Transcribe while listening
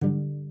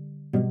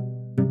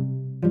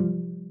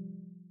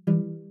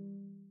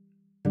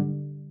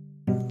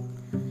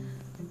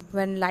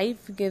When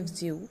life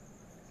gives you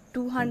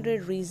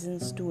 200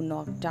 reasons to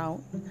knock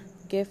down,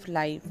 give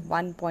life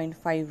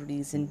 1.5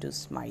 reason to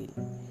smile.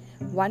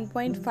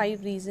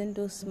 1.5 reason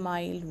to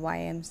smile, why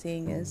I'm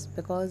saying is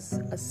because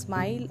a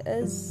smile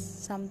is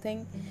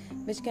something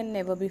which can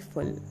never be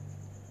full.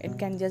 It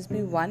can just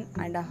be one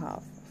and a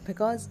half,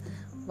 because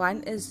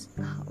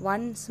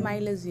one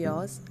smile is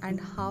yours and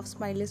half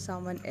smile is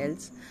someone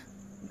else,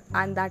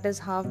 and that is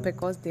half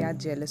because they are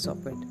jealous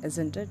of it,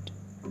 isn't it?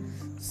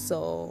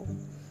 So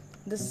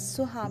this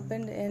so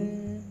happened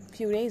in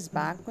few days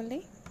back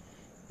only.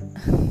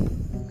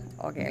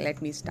 Okay,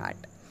 let me start.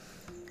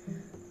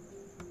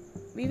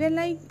 We were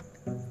like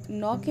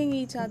knocking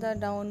each other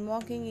down,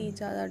 mocking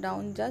each other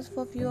down just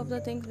for few of the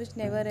things which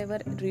never ever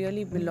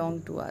really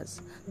belong to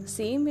us. The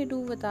same we do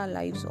with our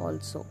lives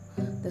also.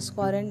 This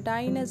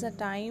quarantine is a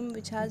time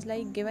which has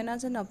like given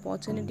us an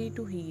opportunity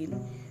to heal,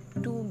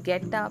 to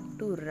get up,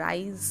 to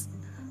rise,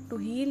 to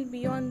heal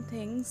beyond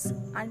things,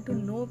 and to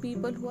know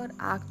people who are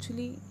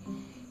actually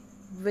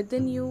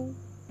within you,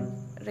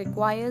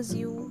 requires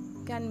you,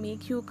 can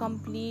make you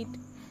complete,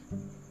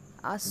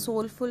 are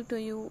soulful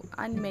to you,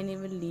 and many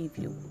will leave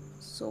you.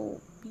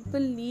 So people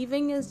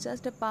leaving is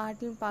just a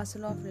part and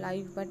parcel of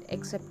life, but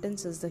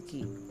acceptance is the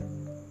key.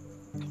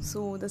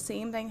 So the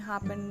same thing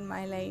happened in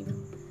my life.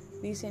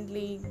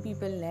 Recently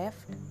people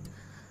left,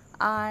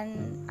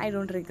 and I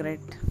don't regret.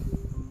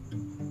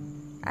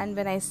 And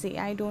when I say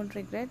I don't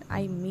regret,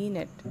 I mean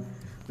it,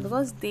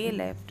 because they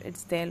left,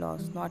 it's their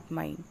loss, not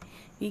mine.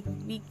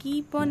 We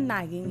keep on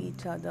nagging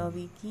each other,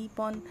 we keep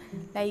on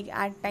like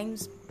at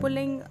times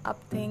pulling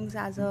up things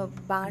as a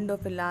band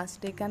of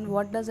elastic, and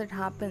what does it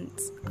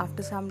happens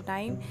after some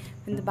time?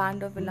 When the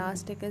band of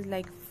elastic is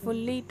like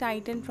fully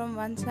tightened from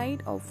one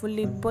side or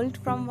fully pulled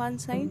from one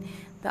side,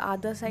 the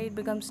other side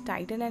becomes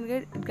tightened and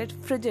it gets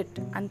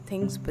frigid and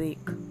things break.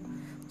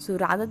 So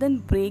rather than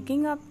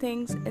breaking up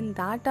things in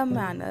that a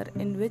manner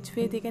in which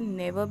way they can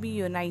never be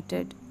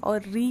united or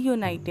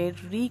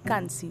reunited,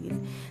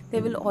 reconciled,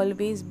 there will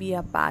always be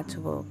a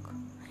patchwork.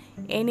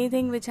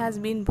 Anything which has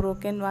been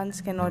broken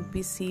once cannot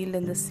be sealed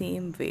in the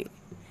same way.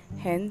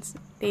 Hence,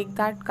 take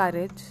that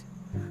courage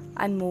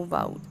and move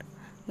out.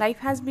 Life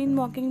has been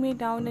knocking me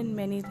down in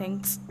many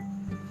things.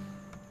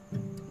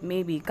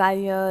 Maybe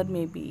career,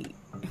 maybe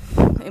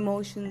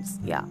emotions.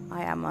 Yeah,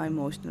 I am an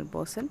emotional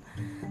person.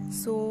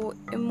 So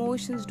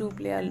emotions do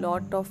play a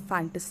lot of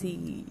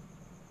fantasy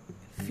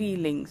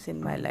feelings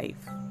in my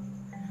life,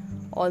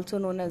 also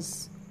known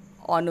as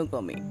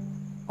onogami.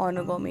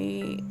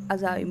 Onogami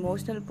as an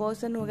emotional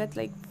person who gets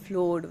like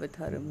flowed with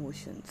her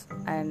emotions,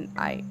 and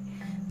I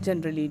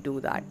generally do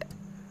that.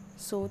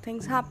 So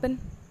things happen,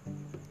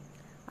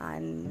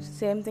 and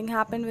same thing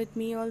happened with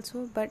me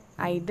also, but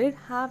I did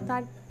have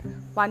that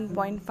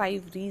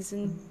 1.5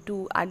 reason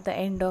to at the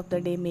end of the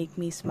day make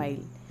me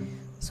smile.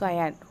 So I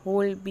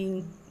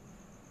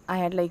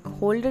had like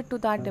hold it to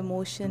that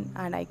emotion,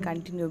 and I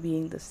continue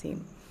being the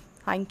same.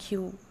 Thank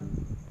you.